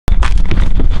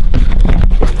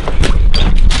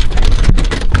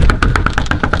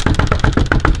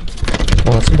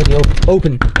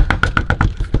open.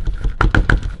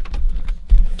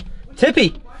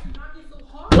 Tippy,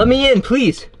 let me in,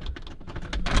 please.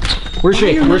 Where's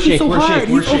Shake? Where's Shake? Where's Shake?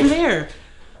 He's over there.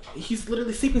 He's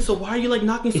literally sleeping, so why are you like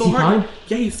knocking so hard? Fine?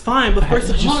 Yeah, he's fine, but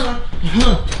first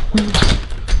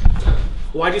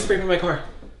why'd you spray paint my car?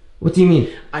 What do you mean?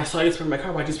 I saw you spray my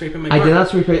car. Why'd you spray paint my car? I did not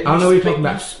spray paint. I don't know what you're talking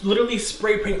about. You literally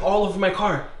spray paint all over my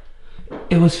car.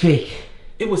 It was fake.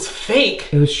 It was fake?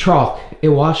 It was chalk. It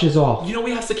washes off. You know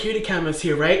we have security cameras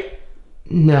here, right?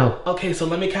 No. Okay, so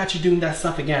let me catch you doing that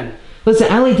stuff again.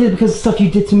 Listen, I only did it because of stuff you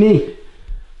did to me.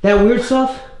 That weird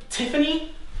stuff.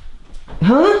 Tiffany?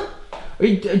 Huh? Do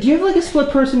you have like a split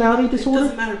personality disorder? It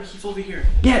doesn't matter, he's over here.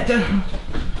 Yeah,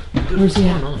 where's he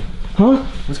at? Huh?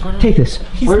 What's going on? Take this.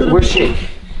 Where's Shake?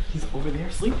 He's over there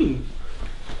sleeping.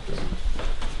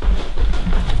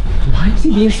 Why is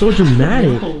he being so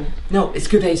dramatic? No, it's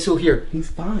good that he's still here. He's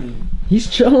fine. He's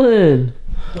chilling.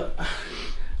 But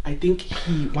I think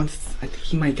he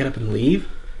might get up and leave.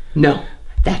 No,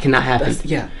 that cannot happen.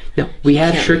 Yeah. No, we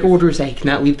have strict orders that he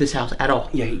cannot leave this house at all.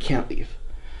 Yeah, he can't leave.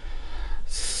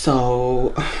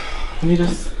 So, let me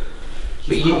just...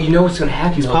 But you know what's gonna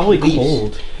happen. He's though, probably if he cold.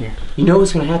 leaves. Here. You know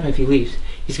what's gonna happen if he leaves.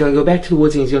 He's gonna go back to the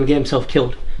woods and he's gonna get himself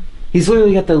killed. He's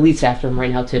literally got the elites after him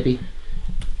right now, Tippy.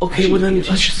 Okay, well then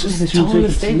let's just tell him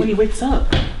to stay when he wakes up.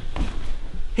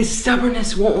 His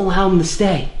stubbornness won't allow him to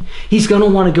stay. He's gonna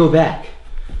want to go back.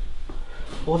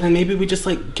 Well then maybe we just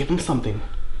like give him something.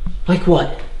 Like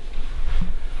what?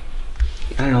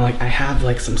 I don't know, like I have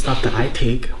like some stuff that I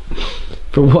take.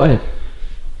 For what?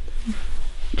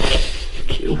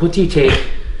 What do you take?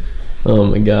 Oh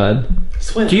my god.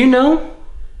 Swift. Do you know?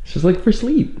 It's just like for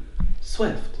sleep.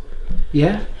 Swift.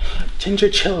 Yeah? Ginger,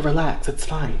 chill, relax, it's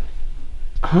fine.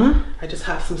 Huh? I just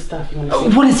have some stuff you want to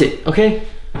see. What is it, okay?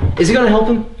 Is it gonna help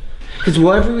him? Because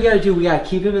whatever we gotta do, we gotta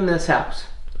keep him in this house.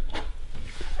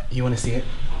 You want to see it?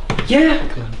 Yeah.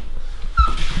 Come on.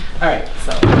 Alright,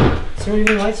 so. Is there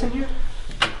any lights in here?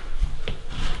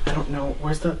 I don't know.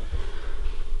 Where's the...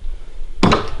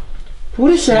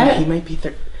 What is that? He might be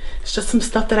there. It's just some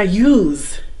stuff that I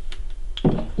use.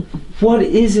 What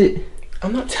is it?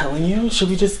 I'm not telling you. Should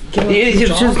we just give him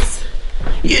some jobs?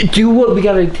 Do what we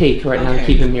gotta take right now to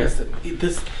keep him here.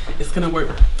 This it's gonna work.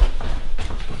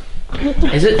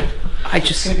 Is it?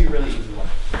 It's gonna be really easy.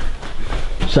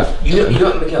 So, You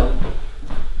know what, Miguel?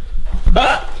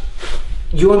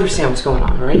 You understand what's going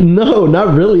on, right? no,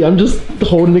 not really. I'm just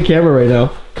holding the camera right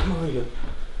now. Come on, you.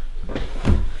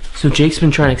 So Jake's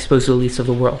been trying to expose the elites of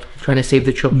the world, trying to save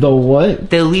the children. The what?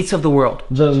 The elites of the world.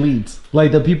 The elites.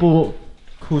 Like the people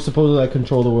who supposedly like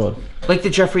control the world. Like the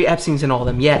Jeffrey Epsteins and all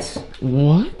them, yes.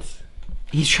 What?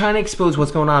 He's trying to expose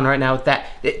what's going on right now with that.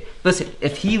 Listen,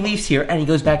 if he leaves here and he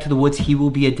goes back to the woods, he will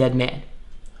be a dead man.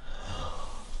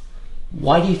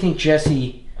 Why do you think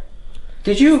Jesse...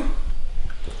 Did you?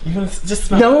 You wanna just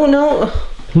smell? No.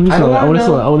 I want to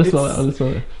smell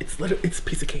it. It's literally, it's a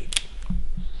piece of cake.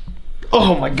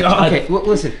 Oh my god. Okay, well,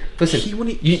 listen.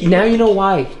 Now you know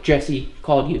why Jesse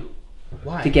called you.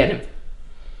 Why? To get him.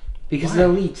 Because of the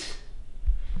elites.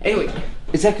 Anyway,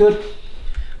 is that good?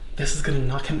 This is gonna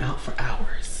knock him out for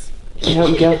hours. You know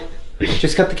what, Miguel?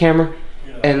 Just cut the camera,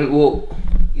 and we'll...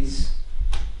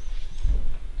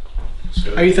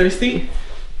 Are you thirsty?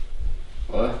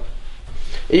 What?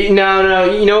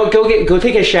 No. You know what? Go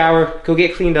take a shower. Go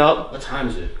get cleaned up. What time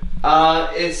is it?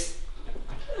 It's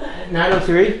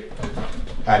 9:03.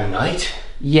 At night?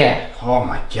 Yeah. Oh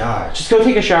my god. Just go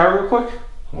take a shower real quick.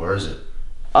 Where is it?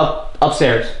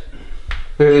 Upstairs.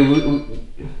 We'll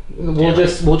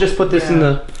just put this in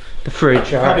the fridge.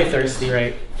 Probably thirsty,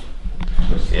 right?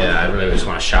 Yeah, I really just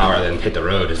want to shower then hit the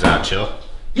road. Is that chill?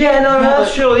 Yeah, no,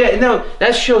 that's chill. Yeah, no,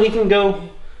 that's chill. He can go.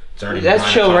 It's already That's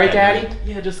 9 chill, o'clock right, at Daddy? night.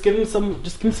 Yeah, just give him some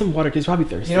water. 'Cause he's probably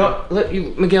thirsty. You know what?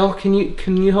 Miguel, can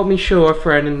you help me show our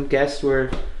friend and guest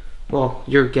where, well,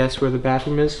 your guest where the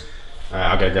bathroom is? Alright,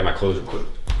 I'll gotta get my clothes real quick.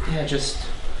 Yeah, just.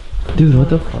 Dude, what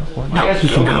the fuck? No, he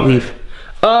cannot leave.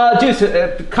 Dude,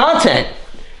 so, content.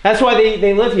 That's why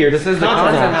they live here. This is the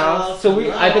content house. So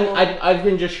I've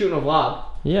been just shooting a vlog.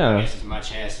 Yeah. This is my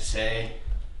chance to say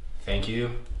thank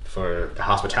you for the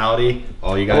hospitality.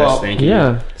 All you guys, thank you.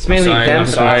 Yeah. It's mainly I'm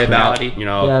sorry about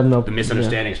hospitality. the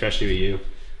misunderstanding, especially with you.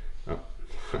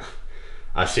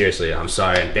 Seriously, I'm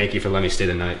sorry, and thank you for letting me stay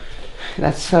the night.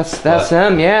 That's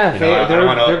them. Yeah,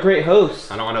 they're great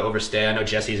hosts. I don't want to overstay. I know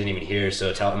Jesse isn't even here,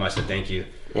 so tell him I said thank you.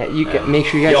 Yeah, you make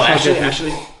sure you guys. Ashley,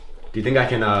 do you think I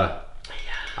can?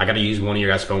 I gotta use one of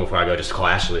your guys' phone before I go, just to call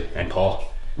Ashley and Paul.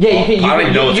 Yeah, you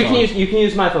can use. You can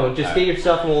use my phone. Just get your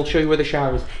stuff, and we'll show you where the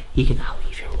shower is. He cannot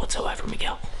leave here whatsoever,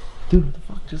 Miguel. Dude, what the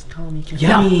fuck? Just tell me.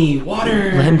 Yummy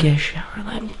water. Let him get a shower.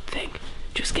 Let him think.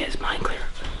 Just get his mind clear.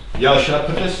 Yo, should I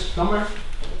put this somewhere?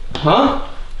 Huh?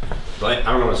 But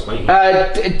I don't know what's playing.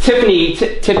 Tiffany You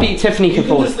can can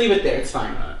pull just it. leave it there. It's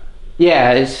fine.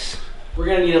 Yeah, it's. We're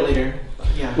gonna need it later.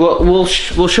 Yeah. We'll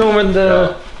show him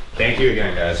the. Thank you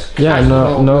again, guys. Yeah,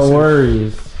 no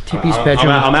worries. Tippy's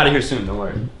bedroom. I'm out of here soon. Don't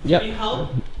worry. Yep. Need help?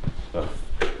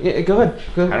 Yeah, go ahead.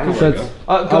 Go I don't know ahead. where to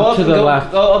go. Go Up to the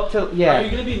left. Go up to Are yeah.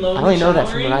 you gonna be low? I only know that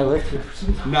from when I lived here.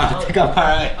 No, I think I'm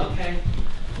alright. Okay.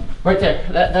 Right there.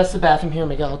 That's the bathroom here,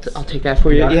 Miguel. I'll take that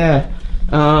for you. Yeah.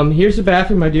 Here's the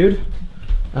bathroom, my dude.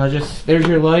 There's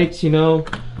your lights. You know,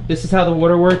 this is how the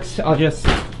water works.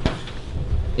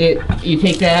 You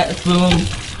take that, boom,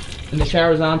 and the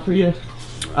shower's on for you.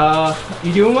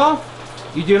 You doing well?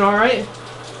 You doing all right?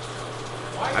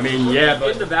 I mean, yeah,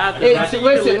 but In the bathroom. I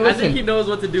Listen. think he knows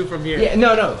what to do from here. Yeah.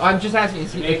 No. I'm just asking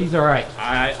if he's all right.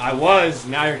 I was.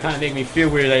 Now you're kind of making me feel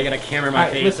weird that you got a camera in my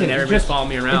Alright, face listen, and everybody's just following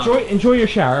me around. Enjoy your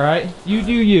shower, all right? You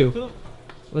do you.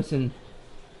 Listen,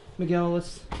 Miguel.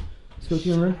 Let's go to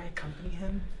your room. Can I accompany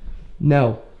him?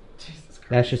 No, Jesus Christ.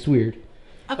 that's just weird.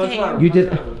 Okay. You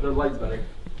did. The light's better.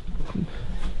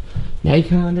 Now you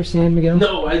can understand, Miguel.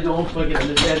 No, I don't fucking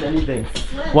understand anything.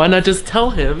 Why not just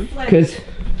tell him? Because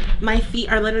My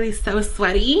feet are literally so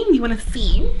sweaty. You want to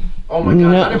see? Oh my god,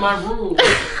 No. not in my room.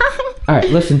 all right,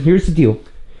 listen. Here's the deal. When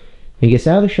he gets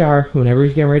out of the shower, whenever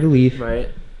he's getting ready to leave, Right.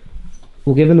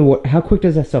 we'll give him the water. How quick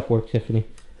does that stuff work, Tiffany?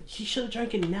 He should have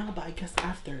drank it now, but I guess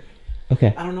after.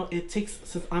 Okay. I don't know. It takes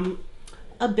since I'm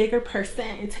a bigger person.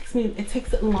 It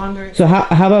takes it longer. So how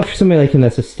about for somebody like him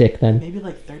that's a stick then? Maybe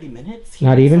like 30 minutes. He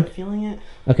Not might even? start feeling it.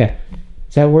 Okay.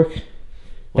 Does that work?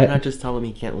 Why That- not just tell him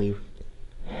he can't leave?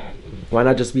 Why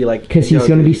not just be like? Because "Yo, he's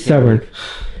gonna dude, be you can't stubborn. leave."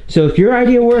 So if your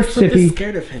idea works, I'm just Tiffy.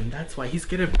 scared of him. That's why he's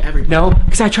scared of everybody. No,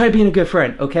 because I tried being a good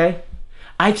friend, okay?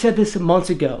 I've said this months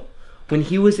ago when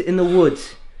he was in the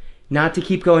woods, not to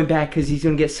keep going back because he's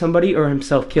going to get somebody or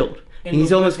himself killed. And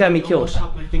he's almost got me killed. Almost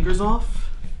chopped my fingers off.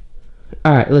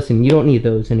 Alright, listen, you don't need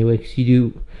those anyway because you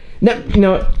do. No, you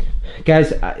know what?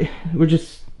 Guys, we're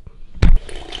just.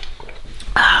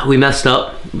 We messed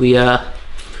up. We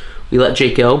let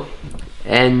Jake go.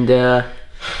 And, do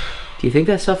you think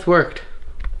that stuff worked?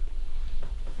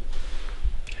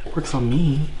 It works on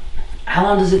me. How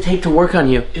long does it take to work on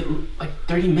you? Like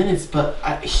 30 minutes, but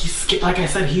like I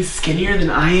said, he's skinnier than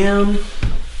I am.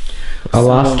 A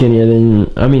lot skinnier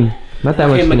than, I mean, not that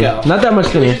much Okay, skinnier. Miguel. Not that much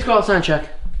Can we skinnier. just go outside and check?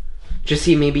 Just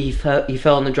see maybe he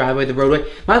fell in the driveway, the roadway.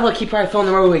 My luck, he probably fell in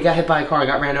the roadway, got hit by a car,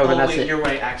 got ran over, and that's it. You're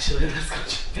right, actually. Let's go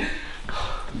check.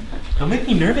 Don't make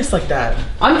me nervous like that.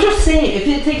 I'm just saying, if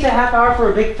it takes a half hour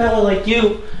for a big fella like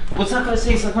you, what's not gonna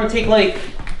say it's not gonna take like,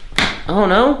 I don't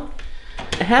know,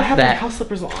 I half have my that. house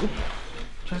slippers on.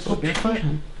 Try to go barefoot.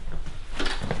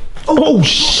 Oh,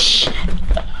 shh!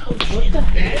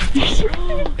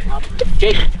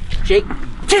 Jake,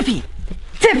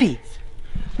 Tiffy,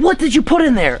 what did you put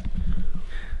in there?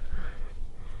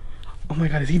 Oh my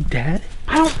god, is he dead?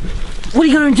 What are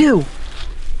you gonna do?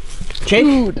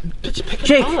 Jake,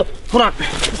 Jake, hold on.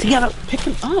 So you gotta Pick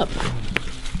him up.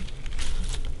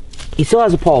 He still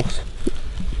has a pulse.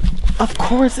 Of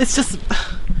course, it's just.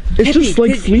 It's just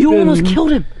like sleeping.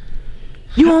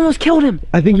 You almost killed him.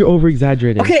 I think you're over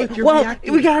exaggerating. Okay, You're well,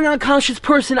 reacting. we got an unconscious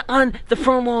person on the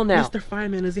front wall now. Mr.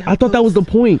 Fireman, is he? I thought that was the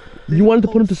point. You wanted to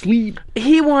put him to sleep.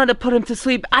 He wanted to put him to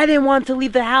sleep. I didn't want him to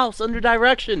leave the house under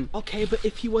direction. Okay, but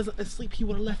if he wasn't asleep, he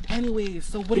would have left anyways.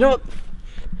 So what? You know what?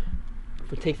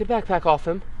 We'll take the backpack off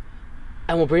him,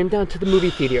 and we'll bring him down to the movie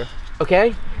theater,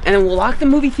 okay? And then we'll lock the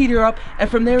movie theater up, and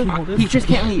from there, he just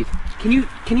can't leave. Can you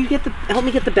help me get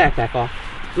the backpack off?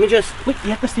 Let me just. Wait, you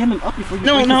have to stand him up before you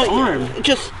No, break no, his arm.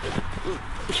 just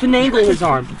finagle his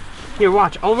arm. Here,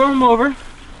 watch. I'll roll him over,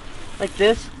 like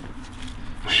this.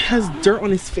 He has dirt on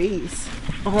his face.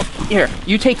 Here,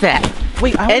 you take that.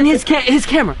 Wait, And his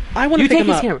camera. I want to You pick take him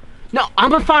his up. camera. No,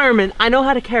 I'm a fireman. I know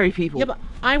how to carry people. Yeah, but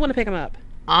I want to pick him up.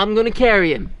 I'm gonna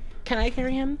carry him. Can I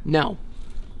carry him? No.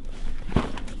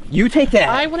 You take that.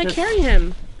 I want to carry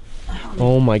him.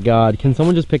 Oh my god. Can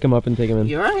someone just pick him up and take him in?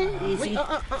 You're right. Easy.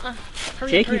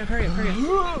 Hurry Jake, up, hurry up, hurry up,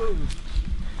 hurry up.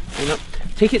 You know,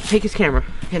 take his camera.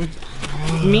 And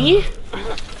Me?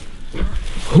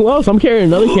 Who else? I'm carrying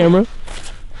another camera.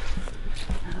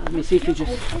 let me see if you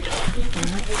just.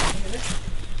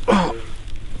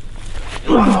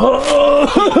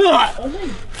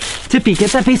 Tippy,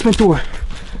 get that basement door.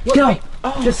 Go.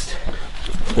 Just.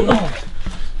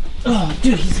 Oh,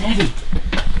 dude, he's heavy.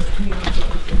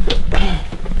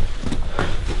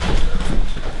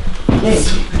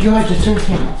 Hey, you're right. Just turn the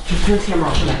camera. Just turn the camera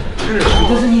off. He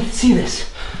doesn't need to see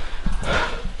this.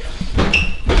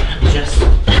 Just.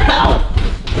 Ow.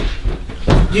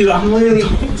 Dude, I'm literally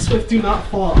hoping Swift do not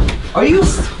fall. Are you?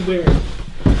 Where?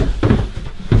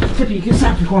 Tippy, you can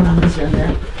stop recording on this in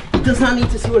there. He does not need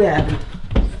to see what happened.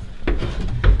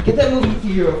 Get that movie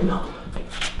theater open up.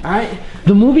 Alright?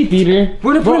 The movie theater?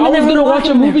 We're gonna put him I in there. was gonna We're watch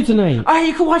a him in movie there. tonight. Alright,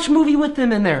 you can watch a movie with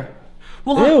them in there.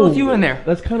 We'll lock both you in there.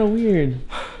 That's kind of weird.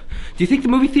 Do you think the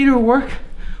movie theater will work?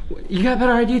 You got a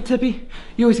better idea, Tippy?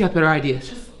 You always got better ideas.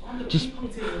 Just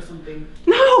or something.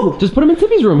 No! Just put him in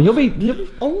Tippy's room. He'll be.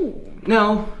 Oh.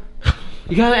 No.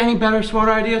 You got any better,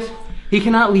 smarter ideas? He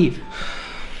cannot leave.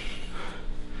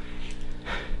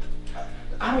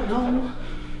 I don't know.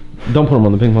 Don't put him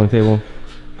on the ping pong table.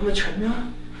 On the treadmill?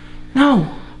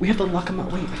 No. We have to lock him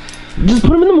out. Wait. Just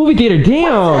put him in the movie theater.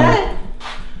 Damn.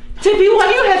 Tippy, why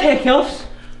do you have handcuffs?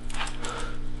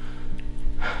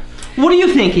 What are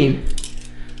you thinking?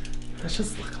 Let's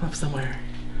just lock him up somewhere.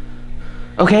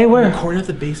 Okay, In where? the corner of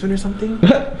the basement or something?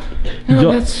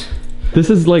 No, that's... This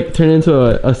is like turned into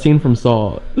a scene from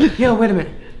Saw. Yo, wait a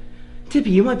minute. Tippy,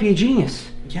 you might be a genius.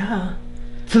 Yeah.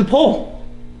 To the pole.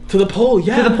 To the pole,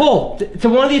 yeah. To the pole. To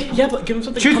one of these... Yeah, but give him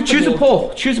something Choose a comfortable.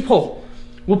 pole. Choose a pole.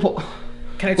 What pole?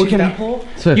 Can I choose that pole?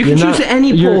 Swift, You can you're choose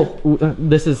any pole.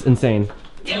 This is insane.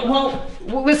 Yeah, well,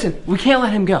 listen. We can't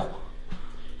let him go.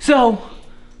 So...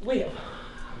 Wait.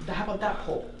 How about that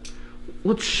pole?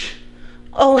 Whoops.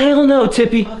 Oh, hell no,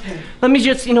 Tippy. Okay. Let me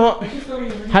just, you know what?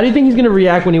 How do you think he's gonna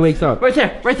react when he wakes up? Right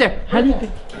there, right there. How do you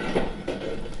think?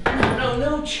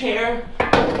 No chair.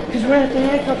 Because we're gonna have to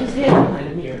handcuff his hand behind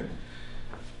him here.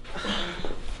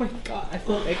 Oh my god, I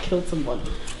feel like I killed someone.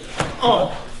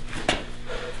 Oh.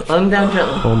 Let him down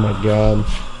gently. Oh my god.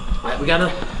 Alright, we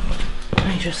gotta... Let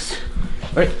me just...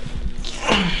 Alright.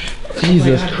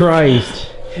 Jesus Christ.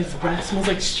 His breath smells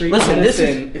like straight Listen, this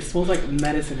medicine. It smells like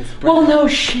medicine. His breath. Well, no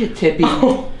shit, Tippy.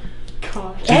 Oh,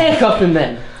 gosh. Handcuff him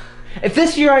then. If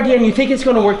this is your idea and you think it's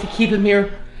gonna work to keep him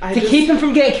here, keep him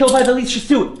from getting killed by the leech, just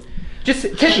do it. Just,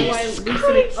 Tippy. How do I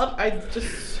loosen it up?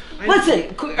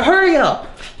 Listen, hurry up.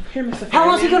 Here, Mr. How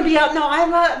long is he Fireman. gonna be out? No,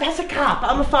 I'm not. That's a cop.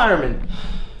 I'm a fireman.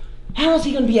 How long is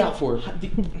he gonna be out for?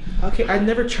 Okay, I've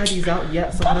never tried these out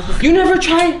yet, so how does this... You never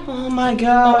tried? Oh my Oh,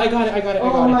 god. I got it.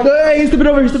 Oh my Hey, he's stepping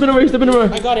over. He's stepping over. He's stepping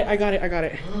over. I got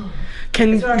it. Can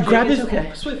you alright, grab Jake, his... it's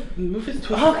okay. Swift, move his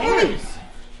twisted Okay. arms.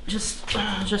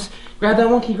 Just grab that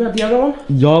one. Can you grab the other one?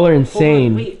 Y'all are Hold on,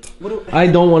 insane. wait. What do... I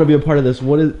don't want to be a part of this.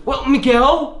 What is? Well,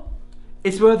 Miguel,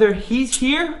 it's whether he's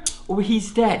here or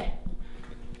he's dead.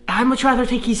 I'd much rather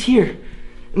think he's here.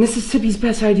 And this is Tippy's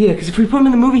best idea, because if we put him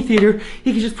in the movie theater,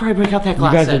 he could just probably break out that You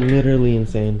glass guys are set. literally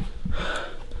insane.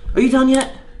 Are you done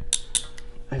yet?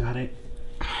 I got it.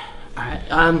 Alright,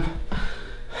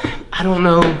 I don't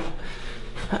know.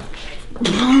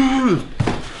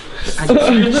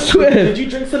 Did you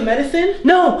drink some medicine?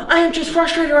 No, I am just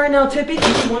frustrated right now, Tippy. Do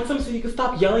you want some so you can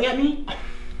stop yelling at me?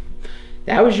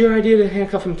 That was your idea to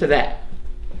handcuff him to that.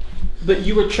 But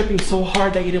you were tripping so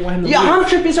hard that you didn't want him to Yeah, leave. I'm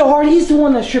tripping so hard, he's the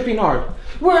one that's tripping hard.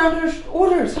 We're under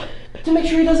orders to make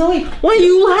sure he doesn't leave. Why are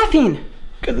you laughing?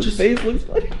 Because his face looks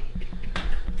funny.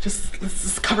 Let's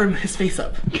just cover his face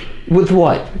up. With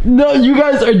what? No, you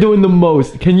guys are doing the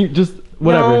most. Can you just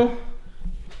whatever?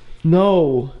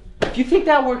 No. If you think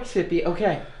that works, Tippy,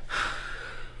 okay.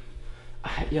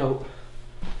 Yo,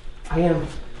 I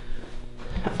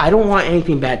don't want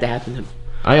anything bad to happen to him.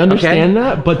 I understand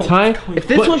that, but time. If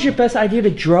this was your best idea to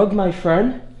drug my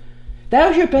friend, that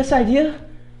was your best idea?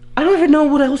 I don't even know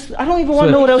what else. I don't even want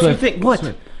to know what else you think.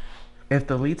 What? If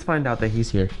the leads find out that he's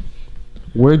here,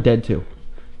 we're dead too.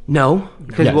 No,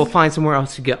 because Yes. we'll find somewhere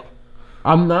else to go.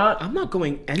 I'm not. I'm not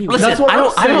going anywhere. Listen, That's what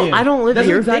I'm saying. I don't live That's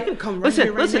here. exactly- They can come right here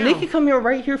right listen, now. they can come here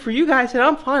right here for you guys, and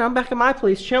I'm fine. I'm back at my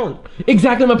place chilling.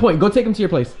 Exactly my point. Go take him to your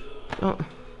place. Oh,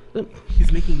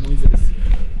 He's making noises.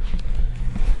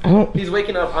 I don't. He's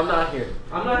waking up. I'm not here.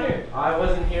 I'm not here. I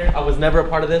wasn't here. I was never a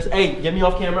part of this. Hey, get me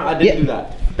off camera. I didn't do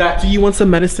that. Do you want some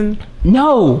medicine?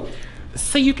 No.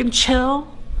 So you can chill?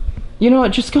 You know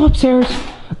what? Just go upstairs.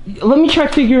 Let me try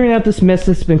figuring out this mess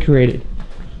that's been created.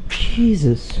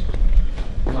 Jesus.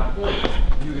 My point.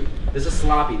 This is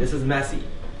sloppy. This is messy.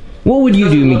 What would you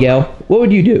do, Miguel? What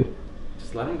would you do?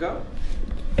 Just let him go.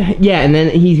 Yeah, and then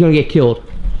he's gonna get killed.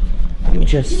 Let me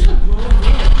just.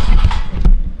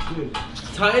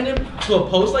 Tying him to a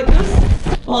post like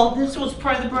this? Well, this was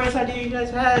probably the brightest idea you guys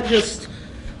had. Just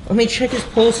let me check his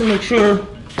pulse and make sure.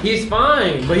 He's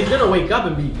fine, but he's gonna wake up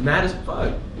and be mad as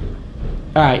fuck.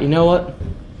 All right, you know what?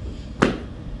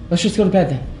 Let's just go to bed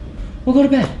then. We'll go to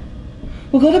bed.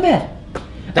 We'll go to bed.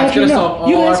 That's Actually, gonna no. solve all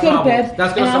You guys our go to problems. bed.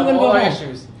 That's gonna and solve I'm gonna all go our home.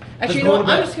 issues. Actually, you Just know go what?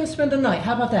 to I'm bed. just gonna spend the night.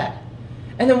 How about that?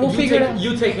 And then we'll You figure it take, out.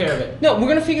 you take care of it. No, we're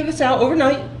gonna figure this out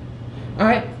overnight. All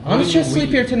right, I'm gonna just sleep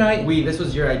here tonight. This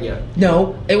was your idea.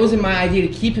 No, it wasn't my idea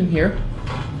to keep him here.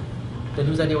 Then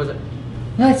whose idea was it?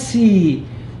 Let's see.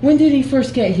 When did he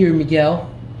first get here, Miguel?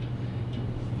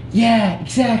 Yeah,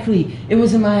 exactly. It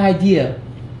wasn't my idea.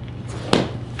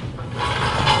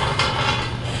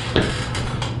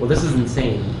 Well, this is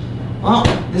insane. Well,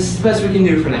 this is the best we can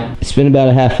do for now. It's been about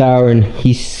a half hour and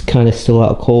he's kind of still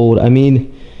out cold. I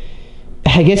mean,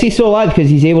 I guess he's still alive because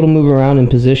he's able to move around in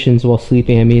positions while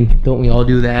sleeping. I mean, don't we all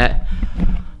do that?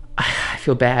 I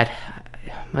feel bad.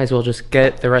 Might as well just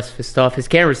get the rest of his stuff. His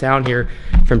camera's down here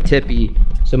from Tippy,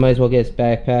 so might as well get his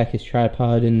backpack, his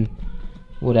tripod, and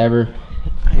whatever.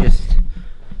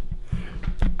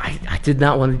 I did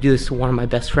not want to do this to one of my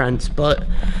best friends, but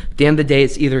at the end of the day,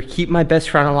 it's either keep my best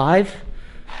friend alive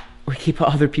or keep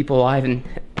other people alive. And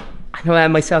I know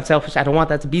that might sound selfish. I don't want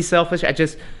that to be selfish.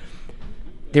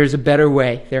 There's a better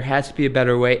way. There has to be a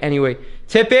better way. Anyway,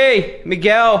 Tippy,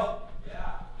 Miguel,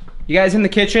 you guys in the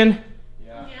kitchen?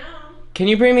 Yeah. Can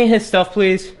you bring me his stuff,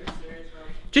 please?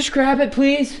 Just grab it,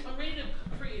 please. I'm ready to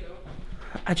cook for you.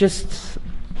 I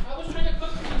was trying to cook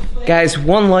for you. guys,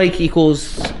 1 like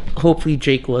equals hopefully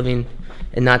Jake living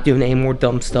and not doing any more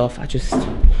dumb stuff. I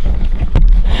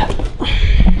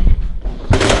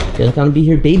feel like I'm gonna be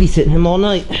here babysitting him all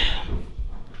night.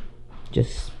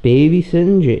 Just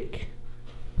babysitting Jake.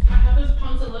 I have his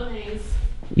pantalones.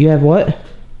 You have what?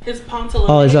 His pantalones.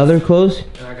 Oh, his other clothes?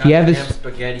 And I got Do you have the his?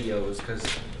 SpaghettiOs because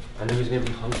I knew he was gonna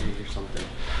be hungry or something.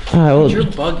 Alright, well, You're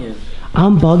bugging.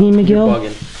 I'm bugging, Miguel.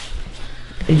 You're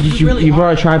bugging. You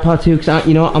brought a tripod too? Cause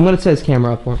you know what? I'm gonna set his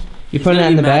camera up for him. You putting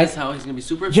that in the bag? He's gonna be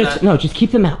super upset. Just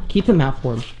keep them out. Keep them out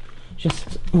for him.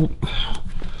 Just put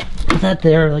that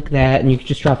there like that, and you can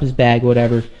just drop his bag,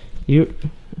 whatever. You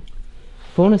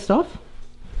phone his stuff?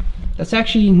 That's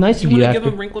actually nice of you. You want to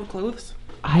give him wrinkled clothes?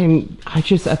 I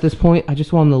just at this point, I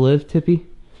just want him to live, Tippy.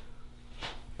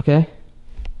 Okay.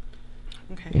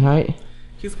 Okay. All right.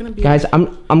 He's gonna be. Guys,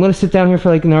 I'm gonna sit down here for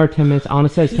like another 10 minutes. I want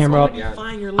to set his camera up.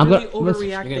 Fine. You're I'm literally gonna-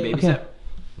 overreacting. You're gonna babysit? Okay.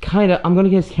 Kinda. I'm gonna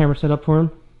get his camera set up for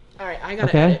him. All right, I gotta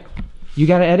Okay. edit. You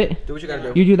gotta edit. Do what you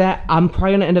gotta do. You do that. I'm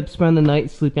probably gonna end up spending the night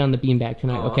sleeping on the beanbag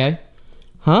tonight. Aw. Okay?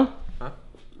 Huh? Huh?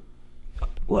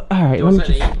 What? All right. You Let want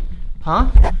me something just. to eat?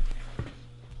 Huh?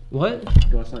 What?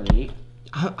 You want something to eat?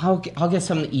 I'll get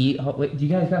something to eat. Wait, do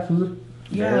you guys got food?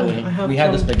 Barely. I have We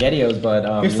had the some. SpaghettiOs,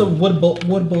 but Here's some wood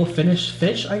bowl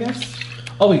fish, I guess.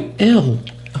 Oh wait. Ew.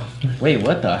 Wait,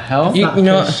 what the hell? You, not you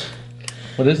know what? fish.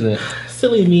 What is it?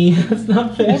 Silly me. It's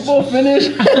not fish.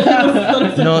 finish.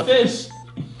 No. Fish.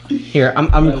 Here,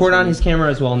 I'm recording on his camera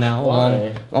as well now.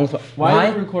 Why? Why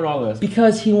did you record all this?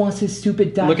 Because he wants his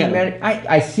stupid Look at him. documentary.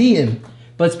 I see him,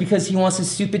 but it's because he wants his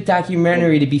stupid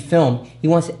documentary to be filmed. He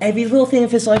wants every little thing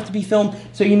of his life to be filmed.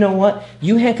 So you know what?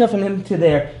 You handcuffing him to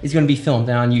there is going to be filmed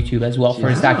and on YouTube as well for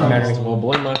his documentary. Well,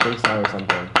 blow my face out or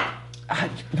something.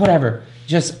 Whatever.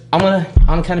 Just I'm gonna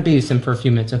kind of babysit him for a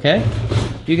few minutes, okay?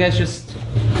 You guys just.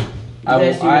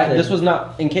 This was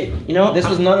not in case. You know, This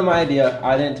was none of my idea.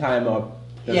 I didn't tie him up.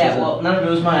 This Yeah, wasn't- well, none of it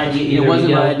was my idea either. It wasn't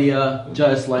Miguel. my idea.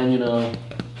 Just letting you know.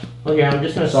 Well, here, I'm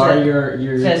just gonna Sorry, set,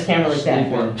 you're set his camera like that.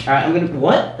 sleeping. Alright, I'm gonna.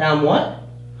 What? Down what?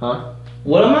 Huh?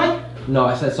 What am I? No,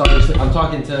 I said sorry. I'm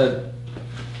talking to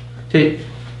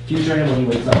future him when he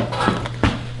wakes up.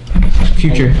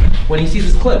 Future. When he sees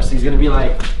his clips, he's gonna be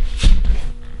like,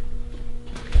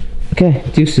 Okay,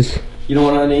 deuces. "You don't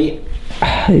want to eat?"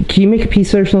 Can you make a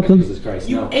pizza or something? Jesus Christ!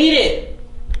 You No. ate it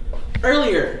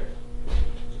earlier.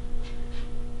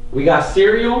 We got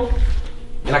cereal,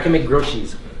 and I can make grilled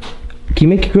cheese. Can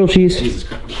you make a grilled cheese? Jesus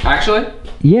Christ! Actually,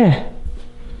 Yeah.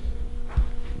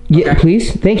 Yeah, Okay.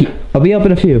 please. Thank you. I'll be up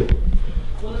in a few.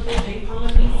 What if they ping pong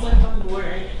with me? What if I'm bored?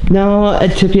 No,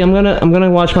 Tippy, I'm gonna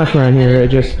watch my friend here.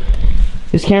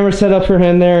 His camera's set up for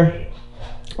him there.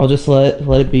 I'll just let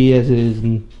it be as it is.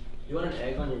 And you want an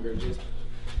egg on your grilled cheese?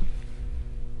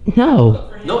 no,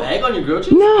 No egg on your grilled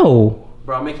cheese? no.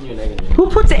 Bro, I'm making you an egg in your. Who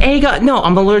puts the egg on? No,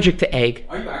 I'm allergic to egg.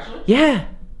 Are you actually? Yeah.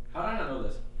 How did I not know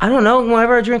this? I don't know.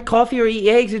 Whenever I drink coffee or eat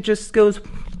eggs, it just goes.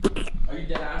 Are you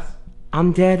dead ass?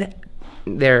 I'm dead.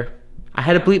 There. I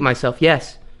had to bleep myself.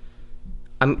 Yes.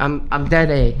 I'm dead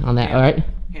A on that. All right.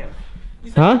 Ham.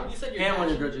 Huh? You said your ham on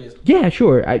your grilled cheese. Yeah,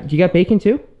 sure. You got bacon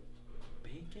too?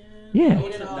 Bacon? Yeah.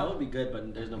 That would be good,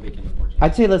 but there's no bacon unfortunately.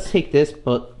 I'd say let's take this,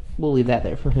 but we'll leave that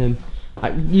there for him.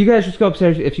 You guys just go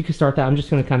upstairs. If you could start that, I'm just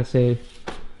gonna kind of say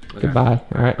goodbye.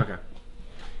 All right. Okay.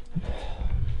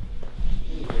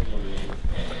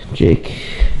 Jake.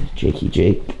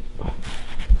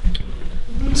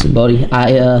 So, buddy,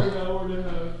 I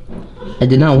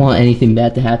did not want anything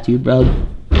bad to happen to you, bro.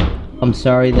 I'm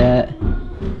sorry that.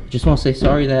 Just want to say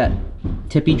sorry that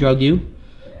Tippy drugged you.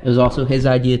 It was also his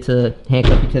idea to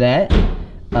handcuff you to that.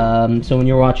 So when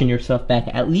you're watching your stuff back,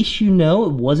 at least you know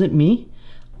it wasn't me.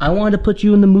 I wanted to put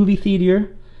you in the movie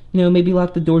theater. You know, maybe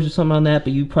lock the doors or something on that,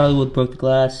 but you probably would have broke the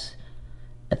glass.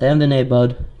 At the end of the day,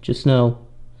 bud, just know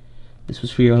this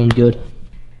was for your own good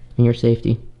and your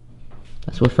safety.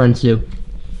 That's what friends do.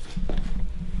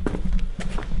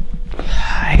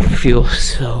 I feel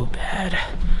so bad.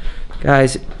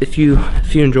 Guys, if you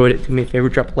enjoyed it, do me a favor,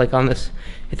 drop a like on this.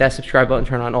 Hit that subscribe button,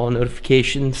 turn on all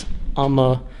notifications. I'm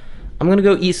gonna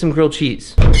go eat some grilled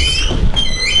cheese.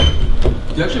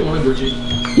 You actually want grilled cheese?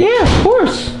 Yeah, of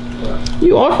course.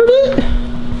 You offered it?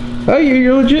 Oh,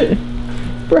 you're legit,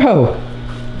 bro.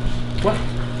 What?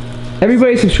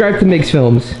 Everybody subscribe to Mig's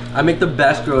Films. I make the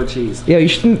best grilled cheese. Yeah, you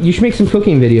should make some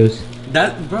cooking videos.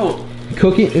 That, bro.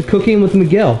 Cooking with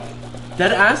Miguel.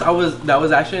 Dead ass. That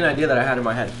was actually an idea that I had in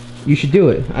my head. You should do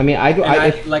it. I mean,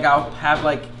 I'll have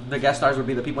like the guest stars would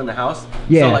be the people in the house.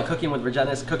 Yeah. So like cooking with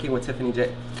Regina, cooking with Tiffany,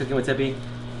 cooking with Tippy.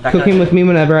 Cooking with me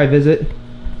whenever I visit.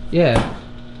 Yeah.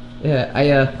 Yeah.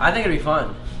 I think it'd be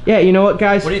fun. Yeah. You know what,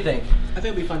 guys? What do you think? I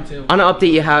think it'll be fun too. I'm gonna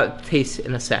update you how it tastes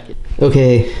in a second.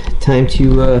 Okay, time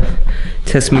to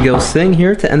test Miguel's thing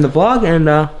here to end the vlog, and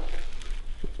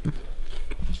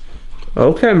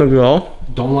okay, Miguel.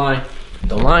 Don't lie.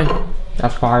 Don't lie.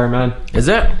 That's fire, man. Is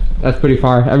it? That's pretty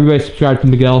fire. Everybody subscribe to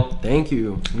Miguel. Thank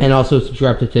you. And also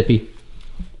subscribe to Tippy.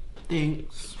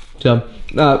 Thanks. So,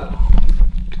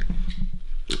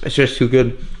 it's just too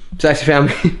good. Saxton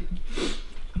family.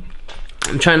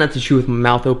 I'm trying not to chew with my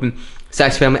mouth open.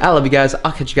 Saxton family, I love you guys.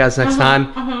 I'll catch you guys next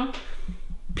time.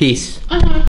 Peace.